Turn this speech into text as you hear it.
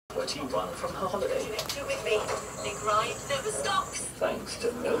Where she won from her holiday. Do with me. Big ride never stops. Thanks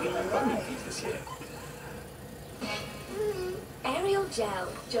to no running feet this year. Aerial gel.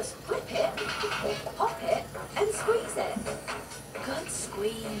 Just whip it, pop it, and squeeze it. Good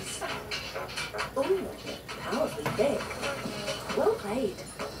squeeze. Ooh, powerfully big. Well played.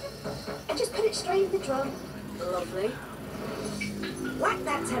 And just put it straight in the drum. Lovely. Whack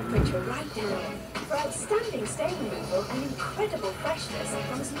that temperature right down for outstanding stain removal and incredible freshness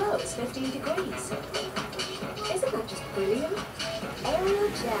from as low as 15 degrees. Isn't that just brilliant? Aerial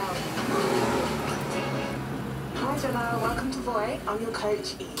gel. Hi Jenna, welcome to Voy. I'm your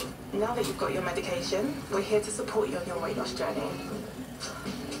coach Eve. Now that you've got your medication, we're here to support you on your weight loss journey.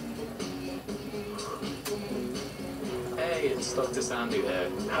 Hey, it's Dr. Sandu here.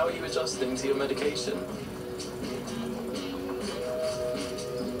 How are you adjusting to your medication?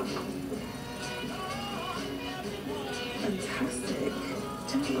 Fantastic.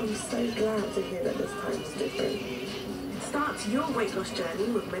 Jenna, I'm so glad to hear that this time's different. Start your weight loss journey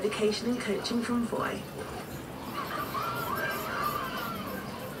with medication and coaching from Voy.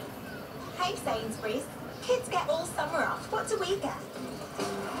 Hey Sainsbury's, kids get all summer off. What do we get?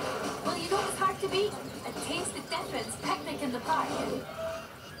 Well, you know what's hard to beat? A taste of difference picnic in the park.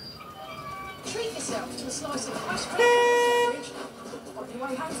 Treat yourself to a slice of fresh sandwich on your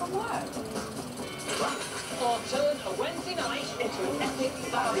way home from work. Or turn a Wednesday night into an epic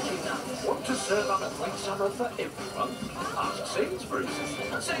barbecue night. Want to serve up a great summer for everyone? Ask Sainsbury's.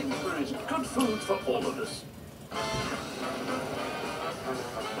 Sainsbury's, good food for all of us.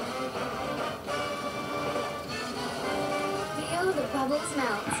 Feel the bubbles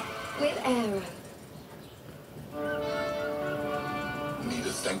melt with Aero. Need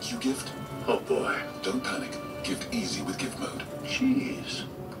a thank you gift? Oh boy, don't panic. Gift easy with gift mode. Cheese.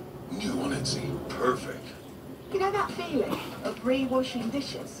 New on Etsy. Perfect. You know that feeling of re-washing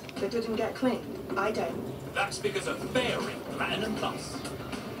dishes that didn't get cleaned? I don't. That's because of Fairy Platinum Plus.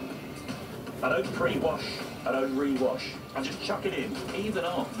 I don't pre-wash, I don't re-wash. I just chuck it in, even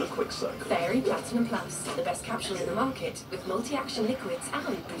on the quick circle. Fairy Platinum Plus, the best capsule in the market with multi-action liquids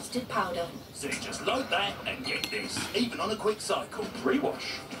and boosted powder. So you just load that and get this, even on a quick cycle.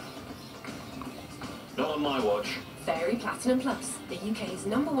 Re-wash. Not on my watch. Fairy Platinum Plus, the UK's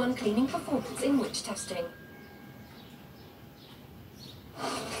 #1 cleaning performance in witch testing.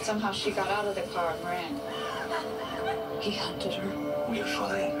 Somehow she got out of the car and ran. He hunted her. We're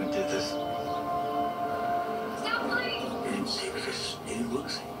fine. Who did this? Stop, please! You didn't see because you didn't look.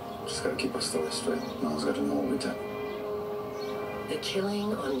 Just gotta keep our story straight. No one's got to know what we did. The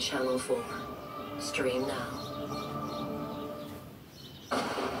Killing on Channel 4. Stream now.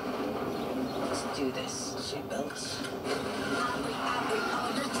 Let's do this. Seatbelts.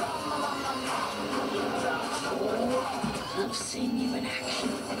 I've seen you in action.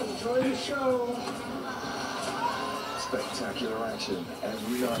 Enjoy the show. Spectacular action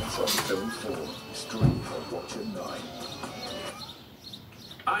every night on Film 4. Stream for Watcher 9.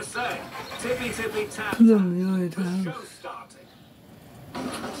 I say, tippy tippy tap. Show starting.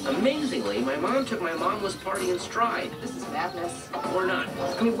 Amazingly, my mom took my Mom-less party in stride. This is madness. Or not.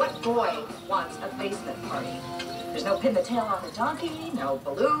 I mean, what boy wants a basement party? There's no pin the tail on the donkey, no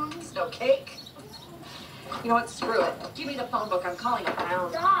balloons, no cake. You know what? Screw it. Give me the phone book. I'm calling a clown.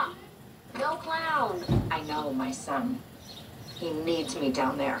 Stop! No clown. I know my son. He needs me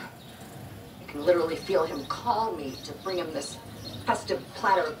down there. I can literally feel him call me to bring him this festive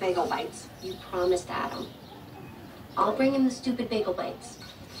platter of bagel bites. You promised Adam. I'll bring him the stupid bagel bites.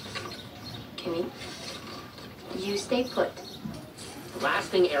 Kimmy, you stay put. The last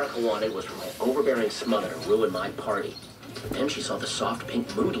thing Erica wanted was for my overbearing smother to ruin my party. But then she saw the soft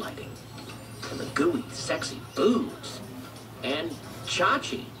pink mood lighting. And the gooey, sexy booze. And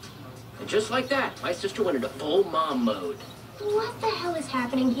Chachi. And just like that, my sister went into full mom mode. What the hell is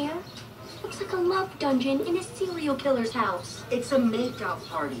happening here? Looks like a love dungeon in a serial killer's house. It's a makeout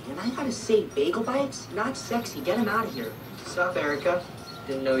party, and I gotta say, bagel bites? Not sexy. Get him out of here. Sup, Erica?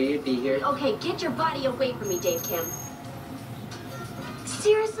 Didn't know you'd be here. Okay, get your body away from me, Dave Kim.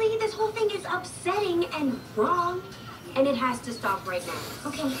 Seriously, this whole thing is upsetting and wrong. And it has to stop right now.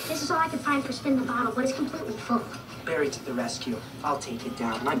 Okay, this is all I could find for Spin the Bottle, but it's completely full. Barry to the rescue. I'll take it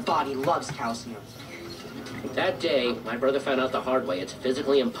down. My body loves calcium. That day, my brother found out the hard way it's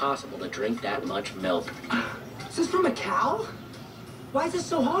physically impossible to drink that much milk. Is this from a cow? Why is this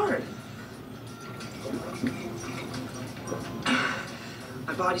so hard?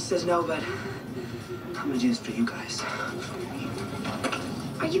 My body says no, but I'm gonna do this for you guys.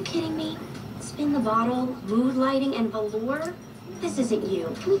 Are you kidding me? Spin the Bottle, mood lighting, and velour? This isn't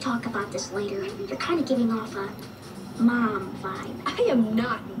you. Can we talk about this later? You're kind of giving off a mom vibe. I am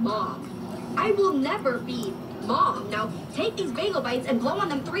not mom. I will never be mom. Now, take these bagel bites and blow on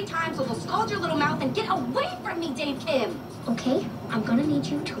them 3 times so they'll scald your little mouth and get away from me, Dave Kim. Okay, I'm gonna need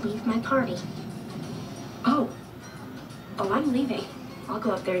you to leave my party. Oh, I'm leaving. I'll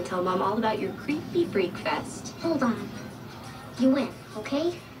go up there and tell Mom all about your creepy freak fest. Hold on. You win,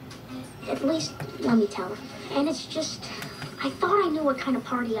 okay? At least let me tell her. And it's just, I thought I knew what kind of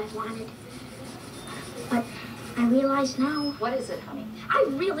party I wanted. But I realize now. What is it, honey? I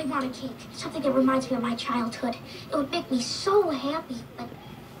really want a cake. Something that reminds me of my childhood. It would make me so happy. But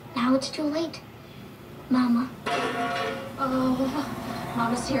now it's too late. Mama. Oh,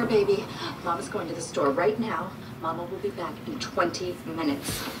 Mama's here, baby. Mama's going to the store right now. Mama will be back in 20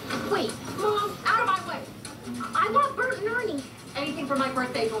 minutes. Wait, Mom, out of my way. I want Bert and Ernie. Anything for my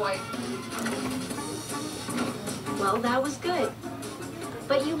birthday boy. Well, that was good.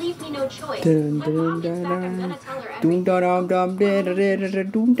 But you leave me no choice. When Mom gets back, I'm gonna tell her everything.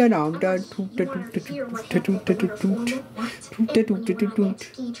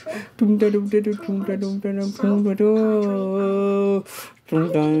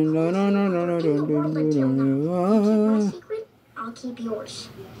 I'll keep yours.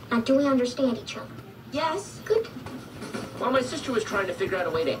 Now, do we understand each other? Yes. Good. While my sister was trying to figure out a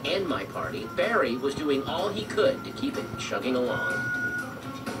way to end my party, Barry was doing all he could to keep it chugging along.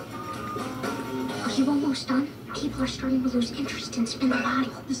 Are you almost done? People are starting to lose interest in Spin the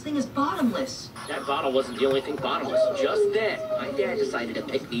Bottle. This thing is bottomless. That bottle wasn't the only thing bottomless. Just then, my dad decided to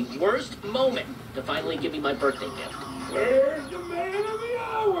pick the worst moment to finally give me my birthday gift. Where's the man of the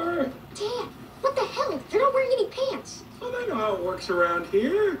hour? Dad, what the hell? You're not wearing any pants. Well, I know how it works around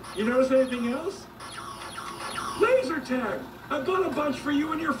here. You notice anything else? Laser tag. I bought a bunch for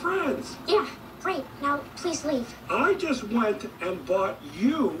you and your friends. Yeah, great. Now, please leave. I just went and bought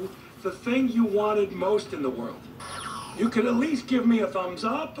you the thing you wanted most in the world. You could at least give me a thumbs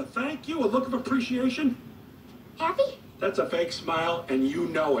up, a thank you, a look of appreciation. Happy? That's a fake smile, and you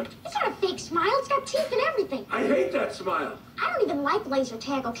know it. It's not a fake smile. It's got teeth and everything. I hate that smile. I don't even like laser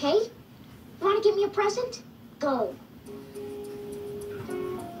tag, okay? You want to give me a present? Go.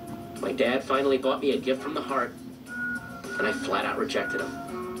 My dad finally bought me a gift from the heart, and I flat out rejected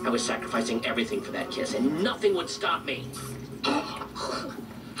him. I was sacrificing everything for that kiss, and nothing would stop me.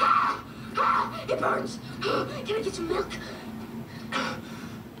 It burns. Can I get some milk?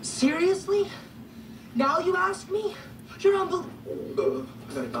 Seriously? Now you ask me? You're unbelievable.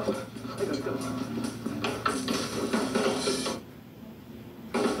 I gotta go.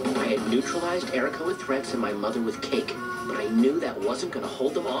 I had neutralized Erica with threats and my mother with cake, but I knew that wasn't going to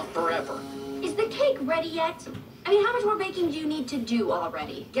hold them off forever. Is the cake ready yet? I mean, how much more baking do you need to do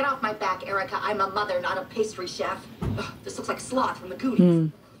already? Get off my back, Erica. I'm a mother, not a pastry chef. Ugh, this looks like Sloth from the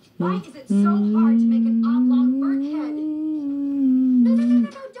Goonies. Why is it so hard to make an oblong bird head? No,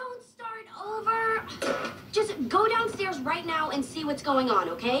 don't start over. Just go downstairs right now and see what's going on,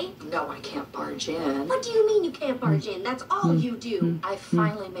 okay? No, I can't barge in. What do you mean you can't barge in? That's all you do. I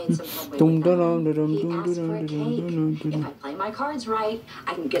finally made some headway with him. He asked for a cake. If I play my cards right,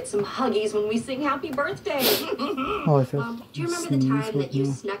 I can get some huggies when we sing happy birthday. Mom, do you remember the time that you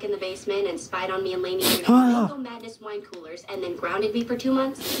snuck in the basement and spied on me and Lainey through Mango Madness wine coolers and then grounded me for 2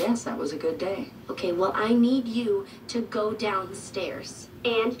 months? Yes, that was a good day. Okay, well, I need you to go downstairs.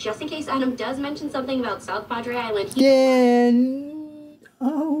 And just in case Adam does mention something about South Padre Island,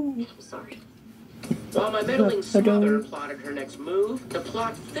 I'm sorry. While my meddling mother plotted her next move, the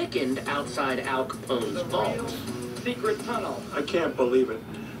plot thickened outside Al Capone's vault. Secret tunnel. I can't believe it.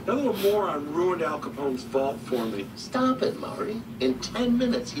 That little moron ruined Al Capone's vault for me. Stop it, Murray. In 10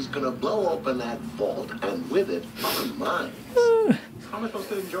 minutes, he's gonna blow open that vault, and with it, our minds. How am I supposed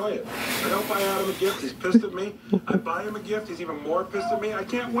to enjoy it? I don't buy Adam a gift, he's pissed at me. I buy him a gift, he's even more pissed at me. I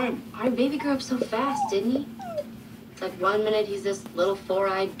can't win. Our baby grew up so fast, didn't he? It's like 1 minute he's this little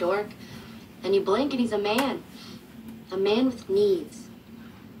 4-eyed dork, and you blink and he's a man. A man with needs.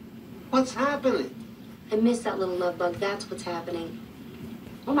 What's happening? I miss that little love bug, that's what's happening.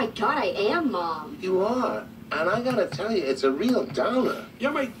 Oh my God, I am Mom. You are. And I gotta tell you, it's a real downer. You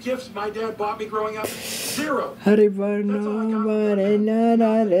know how many gifts my dad bought me growing up? 0. I wish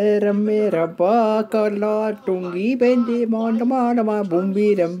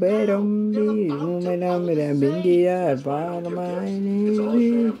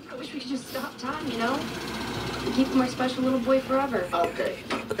we could just stop time, you know? And keep him our special little boy forever. Okay,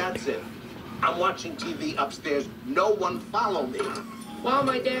 that's it. I'm watching TV upstairs. No one follow me. While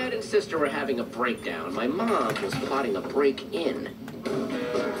my dad and sister were having a breakdown, my mom was plotting a break-in.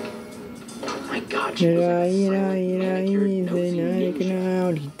 Oh my God, she was like a silent, manicured, nosy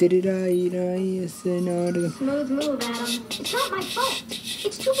Smooth move, Adam. It's not my fault.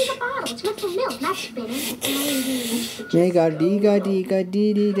 It's too big a bottle. It's meant for milk, not spinning.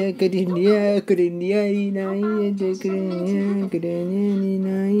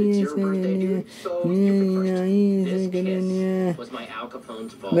 Was my Al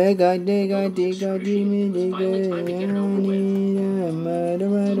Capone's fault. Finally time to get it over with.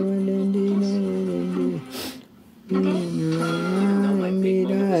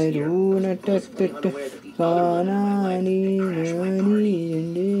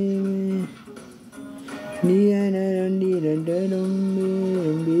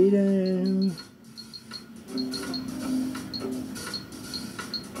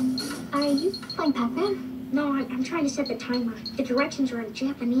 Are you playing Pac-Man? No, I'm trying to set the timer. The directions are in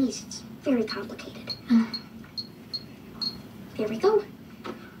Japanese. It's very complicated. Here we go.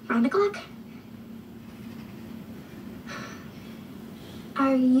 Round the clock.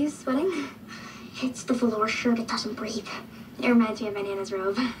 Are you sweating? It's the velour shirt. It doesn't breathe. It reminds me of my Nana's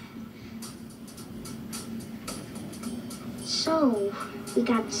robe. So, we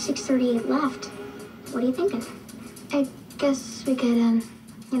got 6:38 left. What are you thinking? I guess we could,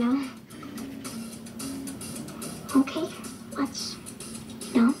 you know. Okay, let's,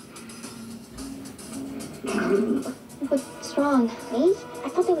 What's wrong? Me? I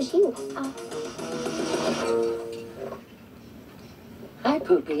thought that was you. Hi,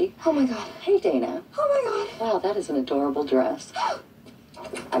 Poopy. Oh my god. Hey, Dana. Oh my god. Wow, that is an adorable dress.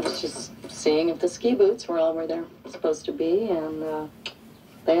 I was just seeing if the ski boots were all where they're supposed to be, and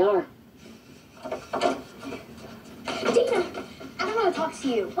they are. Dina, I don't want to talk to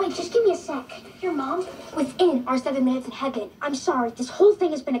you. Wait, just give me a sec. Your mom was in our 7 minutes in heaven. I'm sorry, this whole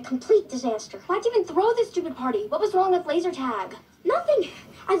thing has been a complete disaster. Why'd you even throw this stupid party? What was wrong with laser tag? Nothing.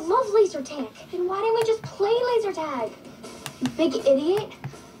 I love laser tag. Then why didn't we just play laser tag? You big idiot.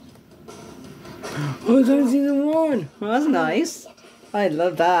 Oh, it's on season 1. Well, that's nice. I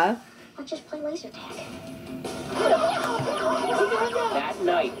love that. Let's just play laser tag. That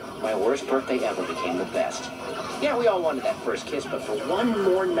night, my worst birthday ever became the best. Yeah, we all wanted that first kiss, but for one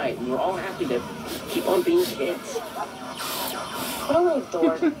more night, we were all happy to keep on being kids. What a little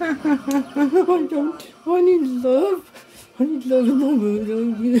dork. I don't. I need love. I need love in the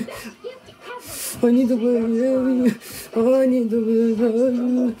world. I need the world. I need the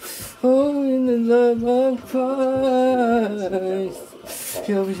world. Oh, in the love of Christ.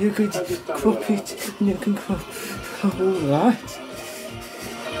 Yeah, but you could crop it. And you can crop. All right.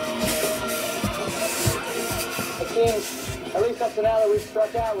 At least up to now that we've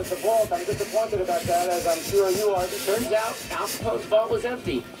struck out with the vault, I'm disappointed about that, as I'm sure you are. It turns out Al Capone's vault was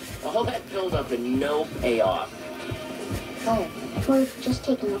empty. All that build-up and no payoff. Oh, We're just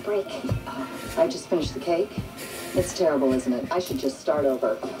taking a break. I just finished the cake. It's terrible, isn't it? I should just start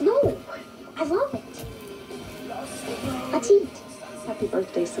over. No, I love it. Let's eat. Happy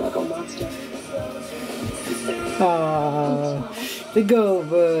birthday, Sluggo Monster. The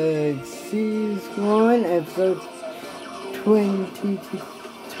Goldbergs, Season 1, Episode 20 to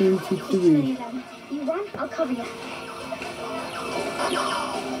 23. You run, I'll cover you.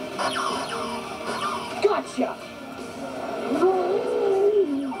 Gotcha!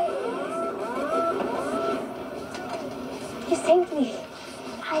 You saved me.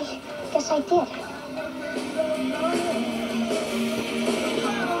 I guess I did.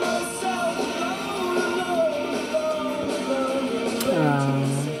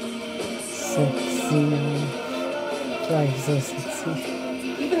 Sexy. Like so sexy.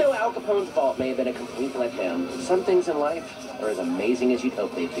 Even though Al Capone's vault may have been a complete letdown, some things in life are as amazing as you'd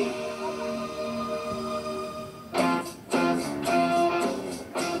hope they'd be.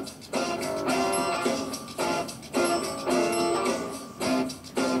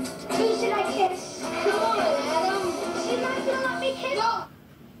 Who should I kiss? Come on, Adam. She's not gonna let me kiss.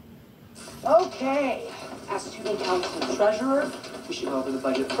 Okay. As student council treasurer, we should go over the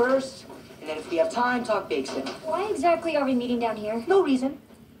budget first, and then if we have time, talk Bakeston. Why exactly are we meeting down here? No reason.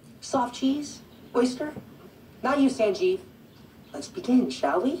 Soft cheese? Oyster? Not you, Sanjeev. Let's begin,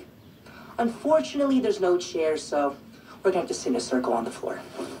 shall we? Unfortunately, there's no chairs, so we're gonna have to sit in a circle on the floor.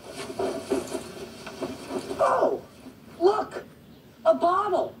 Oh! Look! A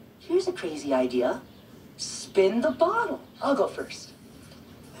bottle! Here's a crazy idea. Spin the bottle. I'll go first.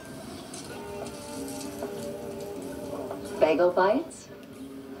 Bagel bites?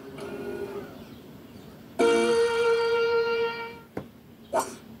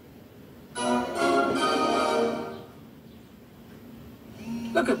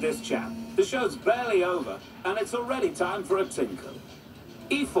 Look at this chap. The show's barely over, and it's already time for a tinkle.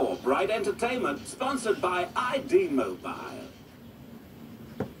 E4 Bright Entertainment, sponsored by ID Mobile.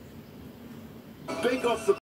 Bake off the